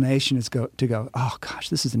my inclination is to go, oh gosh,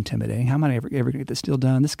 this is intimidating. How am I ever going to get this deal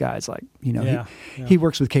done? This guy's like, he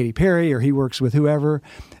works with Katy Perry, or he works with whoever,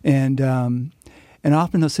 and often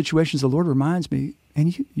in those situations, the Lord reminds me,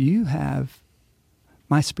 and you have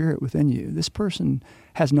my spirit within you. This person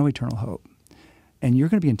has no eternal hope, and you're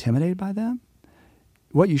going to be intimidated by them.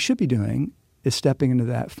 What you should be doing is stepping into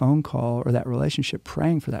that phone call or that relationship,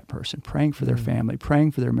 praying for that person, praying for their family,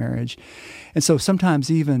 praying for their marriage. And so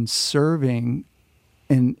sometimes even serving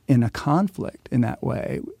in a conflict in that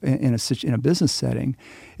way, in a business setting,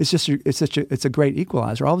 it's a great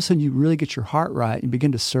equalizer. All of a sudden, you really get your heart right and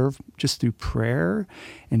begin to serve just through prayer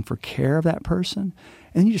and for care of that person,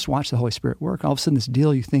 and then you just watch the Holy Spirit work. All of a sudden, this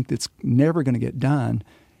deal you think that's never going to get done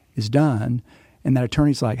is done, and that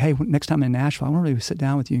attorney's like, "Hey, next time in Nashville, I want to really sit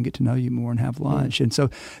down with you and get to know you more and have lunch." And so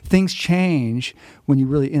things change when you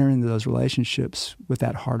really enter into those relationships with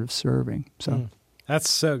that heart of serving. So. That's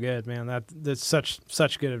so good, man. That's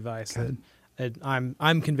such good advice. Good.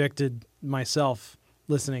 I'm convicted myself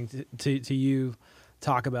listening to you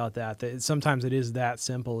talk about that sometimes it is that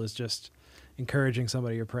simple as just encouraging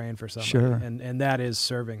somebody or praying for somebody. Sure. And that is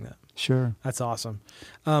serving them. Sure. That's awesome.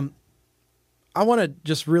 I want to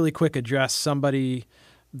just really quick address somebody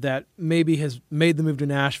that maybe has made the move to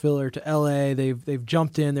Nashville or to LA. They've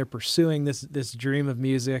jumped in, they're pursuing this dream of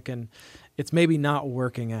music, and it's maybe not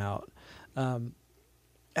working out.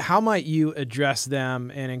 How might you address them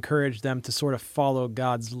and encourage them to sort of follow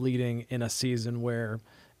God's leading in a season where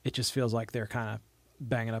it just feels like they're kind of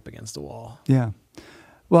banging up against the wall? Yeah.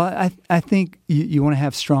 Well, I think you want to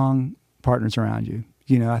have strong partners around you.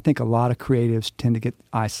 I think a lot of creatives tend to get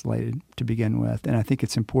isolated to begin with, and I think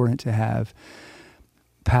it's important to have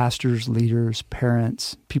pastors, leaders,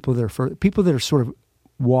 parents, people that are sort of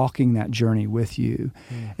walking that journey with you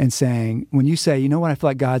and saying, when you say, I feel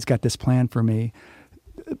like God's got this plan for me,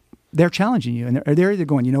 they're challenging you, and they're either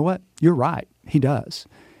going, you know what, you're right, He does,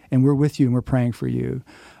 and we're with you and we're praying for you.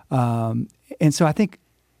 And so I think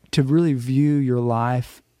to really view your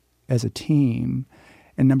life as a team,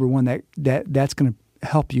 and number one, that's going to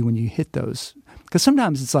help you when you hit those, because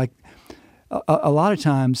sometimes it's like a lot of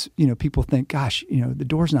times, people think, gosh, the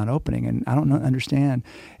door's not opening, and I don't understand.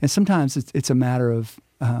 And sometimes it's a matter of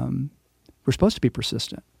we're supposed to be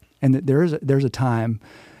persistent, and that there's a time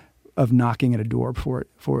of knocking at a door before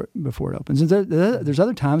it opens. And there's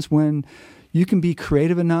other times when you can be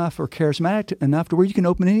creative enough or charismatic enough to where you can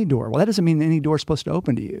open any door. Well, that doesn't mean any door is supposed to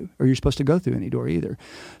open to you, or you're supposed to go through any door either.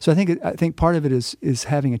 So I think part of it is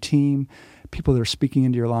having a team, people that are speaking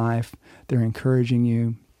into your life, they're encouraging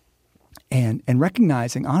you, and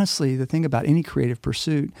recognizing, honestly, the thing about any creative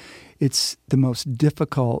pursuit, it's the most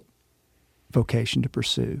difficult vocation to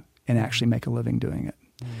pursue and actually make a living doing it.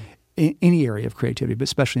 In any area of creativity, but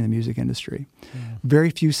especially in the music industry. Very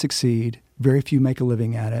few succeed, very few make a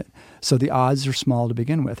living at it, so the odds are small to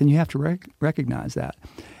begin with, and you have to recognize that.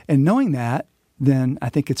 And knowing that, then I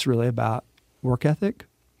think it's really about work ethic.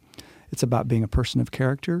 It's about being a person of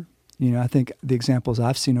character. I think the examples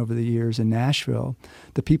I've seen over the years in Nashville,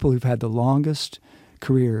 the people who've had the longest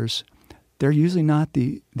careers, they're usually not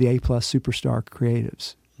the A-plus superstar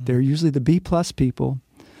creatives. They're usually the B-plus people,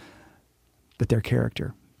 but their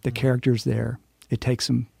character. The character's there. It takes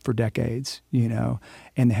them for decades, and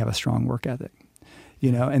they have a strong work ethic,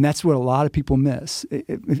 and that's what a lot of people miss,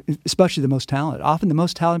 especially the most talented. Often the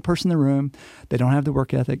most talented person in the room, they don't have the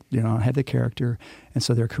work ethic, they don't have the character, and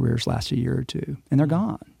so their careers last a year or two, and they're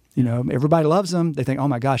gone. Everybody loves them. They think, oh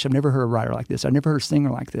my gosh, I've never heard a writer like this. I've never heard a singer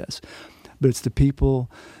like this. But it's the people,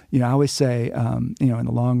 I always say, in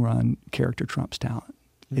the long run, character trumps talent.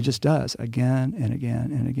 It just does, again and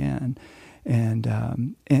again and again.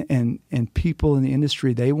 And people in the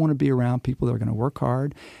industry, they want to be around people that are going to work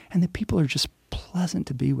hard, and the people are just pleasant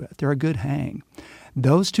to be with. They're a good hang.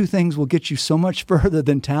 Those two things will get you so much further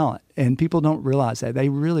than talent, and people don't realize that. They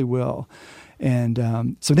really will.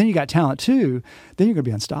 And so then you got talent too, then you're going to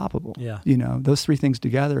be unstoppable. Yeah. Those three things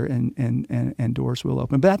together and doors will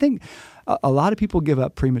open. But I think a lot of people give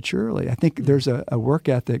up prematurely. I think there's a work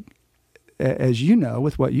ethic, as you know,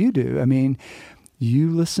 with what you do. I mean,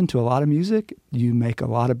 you listen to a lot of music. You make a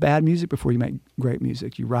lot of bad music before you make great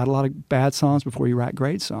music. You write a lot of bad songs before you write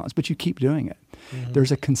great songs, but you keep doing it. Mm-hmm.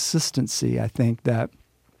 There's a consistency, I think, that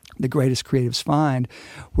the greatest creatives find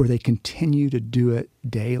where they continue to do it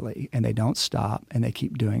daily and they don't stop and they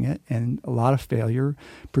keep doing it. And a lot of failure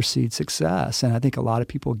precedes success. And I think a lot of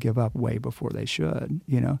people give up way before they should,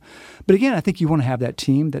 But again, I think you want to have that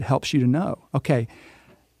team that helps you to know, okay,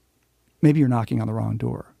 maybe you're knocking on the wrong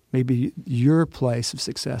door. Maybe your place of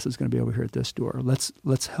success is going to be over here at this door.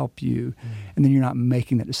 Let's help you, and then you're not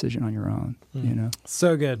making that decision on your own.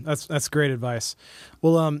 So good. That's great advice.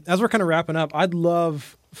 Well, as we're kind of wrapping up, I'd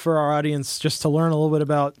love for our audience just to learn a little bit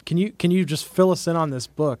about. Can you just fill us in on this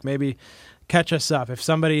book? Maybe catch us up if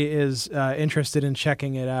somebody is interested in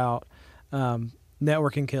checking it out.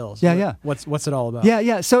 Networking Kills. Yeah. What's it all about?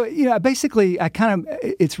 Yeah. So basically,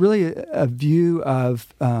 it's really a view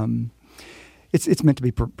of. It's meant to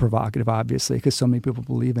be provocative, obviously, because so many people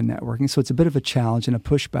believe in networking. So it's a bit of a challenge and a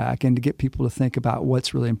pushback, and to get people to think about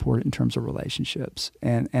what's really important in terms of relationships.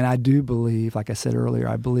 And I do believe, like I said earlier,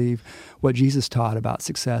 I believe what Jesus taught about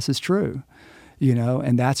success is true,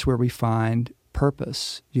 and that's where we find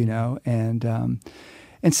purpose, and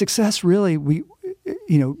success really,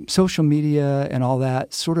 social media and all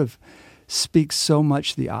that sort of speaks so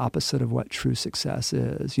much the opposite of what true success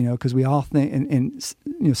is, because we all think, and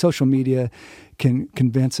social media can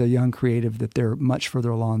convince a young creative that they're much further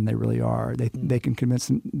along than they really are. They can convince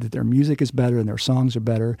them that their music is better and their songs are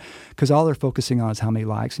better, because all they're focusing on is how many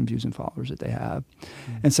likes and views and followers that they have.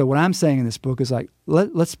 And so what I'm saying in this book is like,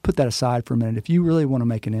 let's put that aside for a minute. If you really want to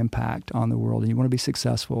make an impact on the world and you want to be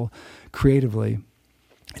successful creatively,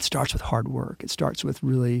 it starts with hard work. It starts with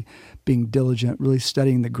really being diligent, really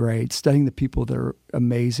studying the greats, studying the people that are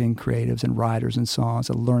amazing creatives and writers and songs,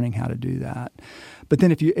 and learning how to do that. But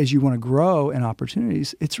then as you want to grow in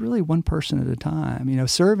opportunities, it's really one person at a time.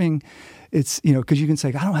 Serving, it's, because you can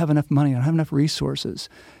say, I don't have enough money, I don't have enough resources.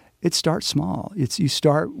 It starts small. You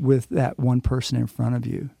start with that one person in front of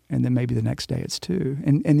you, and then maybe the next day it's two.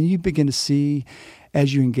 And then you begin to see,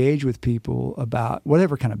 as you engage with people about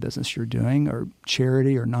whatever kind of business you're doing, or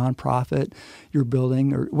charity or nonprofit you're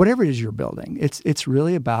building, or whatever it is you're building, it's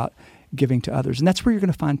really about giving to others. And that's where you're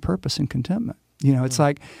going to find purpose and contentment. It's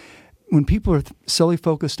like when people are solely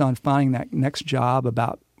focused on finding that next job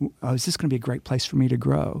about, is this going to be a great place for me to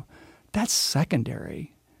grow? That's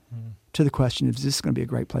secondary to the question, is this going to be a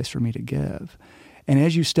great place for me to give? And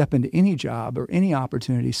as you step into any job or any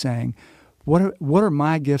opportunity saying, what are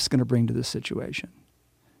my gifts going to bring to this situation?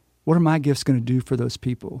 What are my gifts going to do for those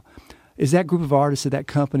people? Is that group of artists at that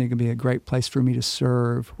company going to be a great place for me to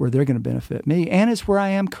serve, where they're going to benefit me? And it's where I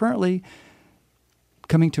am currently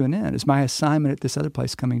coming to an end. Is my assignment at this other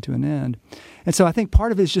place coming to an end? And so I think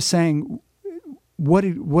part of it is just saying, what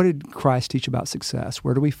did Christ teach about success?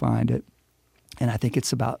 Where do we find it? And I think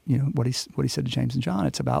it's about, what he said to James and John.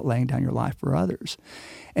 It's about laying down your life for others.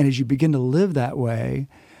 And as you begin to live that way,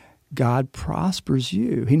 God prospers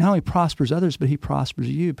you. He not only prospers others, but he prospers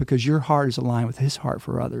you because your heart is aligned with his heart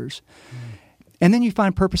for others. And then you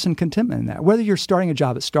find purpose and contentment in that. Whether you're starting a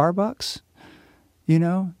job at Starbucks,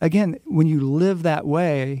 again, when you live that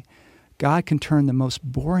way, God can turn the most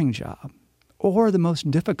boring job or the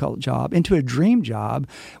most difficult job into a dream job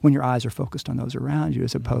when your eyes are focused on those around you,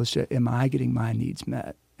 as opposed to, am I getting my needs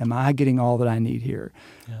met? Am I getting all that I need here?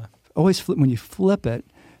 Yeah. Always when you flip it,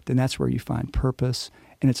 then that's where you find purpose,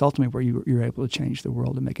 and it's ultimately where you're able to change the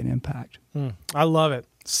world and make an impact. I love it.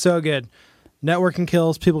 So good. Networking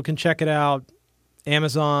Kills. People can check it out.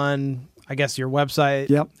 Amazon, I guess your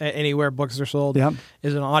website, anywhere books are sold. Yep.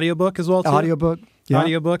 Is it an audiobook as well, too? Audiobook. Yeah.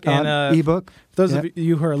 Audiobook and ebook. For those of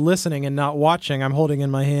you who are listening and not watching, I'm holding in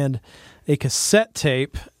my hand a cassette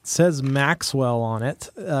tape. It says Maxwell on it.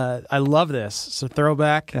 I love this. It's a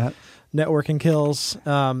throwback. Networking Kills.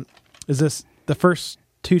 Is this the first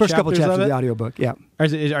couple chapters of the audiobook? Yeah.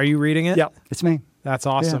 Are you reading it? Yeah, it's me. That's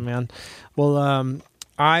awesome, man. Well,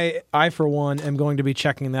 I for one am going to be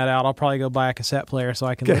checking that out. I'll probably go buy a cassette player so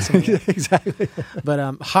I can listen to it. Exactly.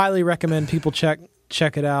 But highly recommend people check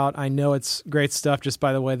it out. I know it's great stuff just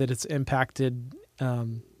by the way that it's impacted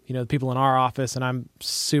the people in our office, and I'm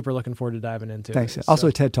super looking forward to diving into Thanks. it. Also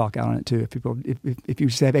a TED Talk out on it too. If you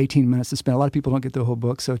just have 18 minutes to spend, a lot of people don't get the whole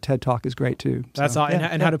book, so TED Talk is great too. That's all.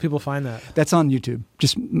 And how do people find that? That's on YouTube.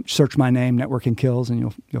 Just search my name, Networking Kills, and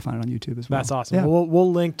you'll find it on YouTube as well. That's awesome. Yeah.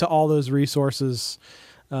 We'll link to all those resources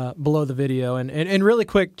below the video. And really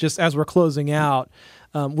quick, just as we're closing out,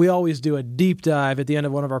 we always do a deep dive at the end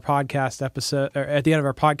of one of our podcast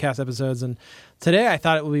episodes. And today I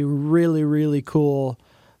thought it would be really, really cool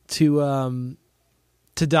to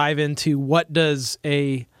dive into what does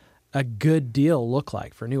a good deal look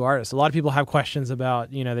like for new artists. A lot of people have questions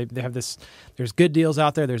about, they have this, there's good deals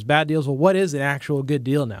out there, there's bad deals. Well, what is an actual good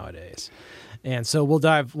deal nowadays? And so we'll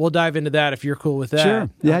dive into that if you're cool with that. Sure.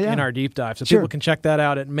 Yeah. In our deep dive. So Sure. people can check that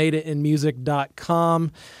out at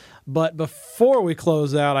madeitinmusic.com. But before we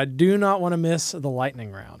close out, I do not want to miss the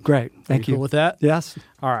lightning round. Great. Thank you. Cool with that? Yes.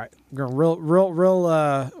 All right. We're going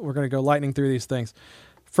we're going to go lightning through these things.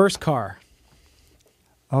 First car.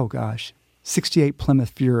 Oh, gosh. 68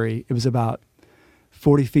 Plymouth Fury. It was about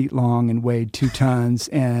 40 feet long and weighed 2 tons,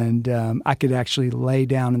 and I could actually lay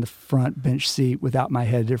down in the front bench seat without my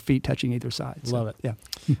head or feet touching either side. So, Love it.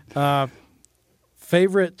 Yeah.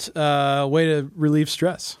 Favorite way to relieve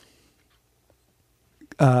stress?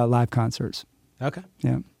 Live concerts. Okay.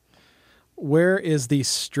 Yeah. Where is the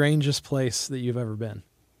strangest place that you've ever been?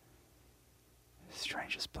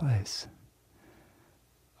 Strangest place.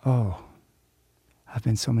 Oh, I've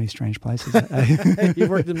been so many strange places. You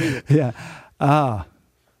worked in music. Yeah.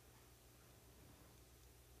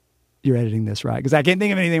 You're editing this, right? Because I can't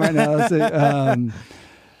think of anything right now. Let's see.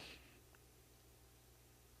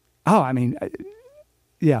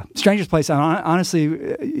 Yeah, strangest place.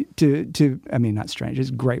 Honestly, not strange. It's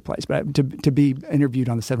a great place, but to be interviewed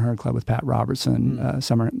on the 700 Club with Pat Robertson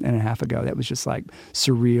summer and a half ago, that was just like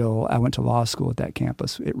surreal. I went to law school at that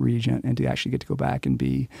campus at Regent, and to actually get to go back and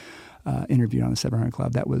be interviewed on the 700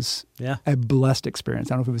 Club, that was a blessed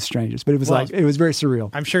experience. I don't know if it was strangest, but it was it was very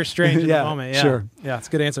surreal. I'm sure strange in the moment. Yeah, sure. Yeah, it's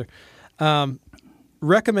a good answer.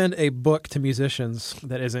 Recommend a book to musicians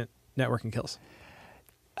that isn't Networking Kills.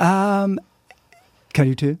 Can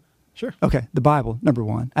you too? Sure. Okay. The Bible, number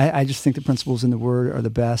one. I just think the principles in the Word are the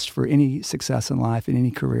best for any success in life, in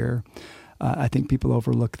any career. I think people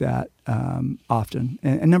overlook that often.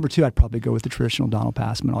 And number two, I'd probably go with the traditional Donald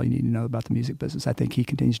Passman, All You Need to Know About the Music Business. I think he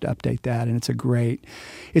continues to update that, and it's a great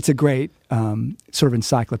sort of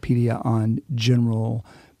encyclopedia on general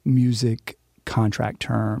music contract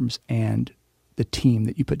terms and the team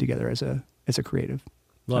that you put together as a creative.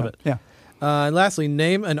 Love it. Yeah. And lastly,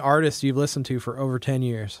 name an artist you've listened to for over 10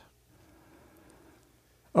 years.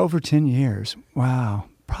 Over 10 years. Wow.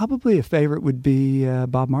 Probably a favorite would be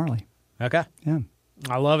Bob Marley. Okay. Yeah.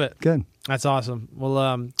 I love it. Good. That's awesome.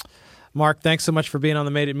 Well, Mark, thanks so much for being on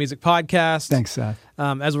the Made It Music podcast. Thanks, Seth.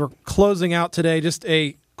 As we're closing out today, just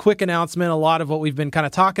a quick announcement. A lot of what we've been kind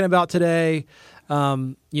of talking about today,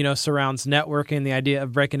 surrounds networking, the idea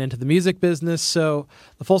of breaking into the music business. So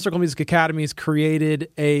the Full Circle Music Academy has created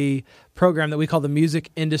a program that we call the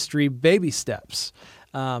Music Industry Baby Steps.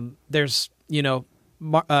 Mark's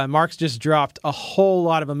just dropped a whole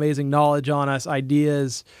lot of amazing knowledge on us,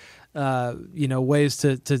 ideas, ways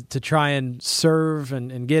to try and serve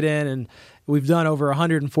and get in. And we've done over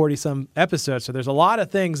 140 some episodes. So there's a lot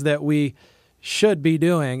of things that we should be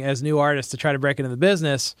doing as new artists to try to break into the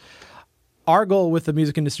business. Our goal with the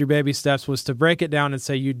Music Industry Baby Steps was to break it down and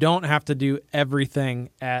say you don't have to do everything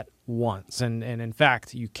at once. And in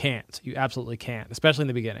fact, you can't. You absolutely can't, especially in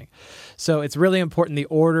the beginning. So it's really important the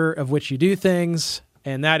order of which you do things,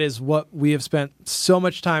 and that is what we have spent so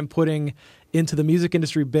much time putting into the Music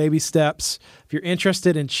Industry Baby Steps. If you're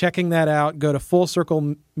interested in checking that out, go to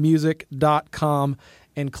fullcirclemusic.com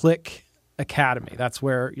and click Academy. That's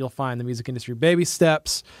where you'll find the Music Industry Baby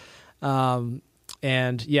Steps.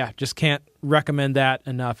 And yeah, just can't recommend that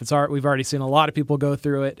enough. We've already seen a lot of people go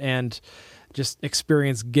through it and just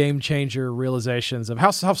experience game changer realizations of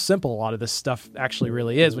how simple a lot of this stuff actually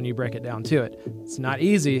really is when you break it down to it. It's not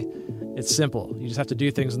easy. It's simple. You just have to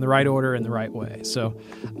do things in the right order and the right way. So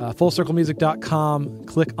fullcirclemusic.com,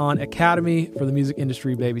 click on Academy for the Music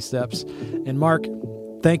Industry Baby Steps. And Mark,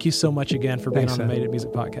 thank you so much again for being on the Made It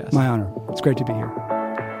Music podcast. My honor. It's great to be here.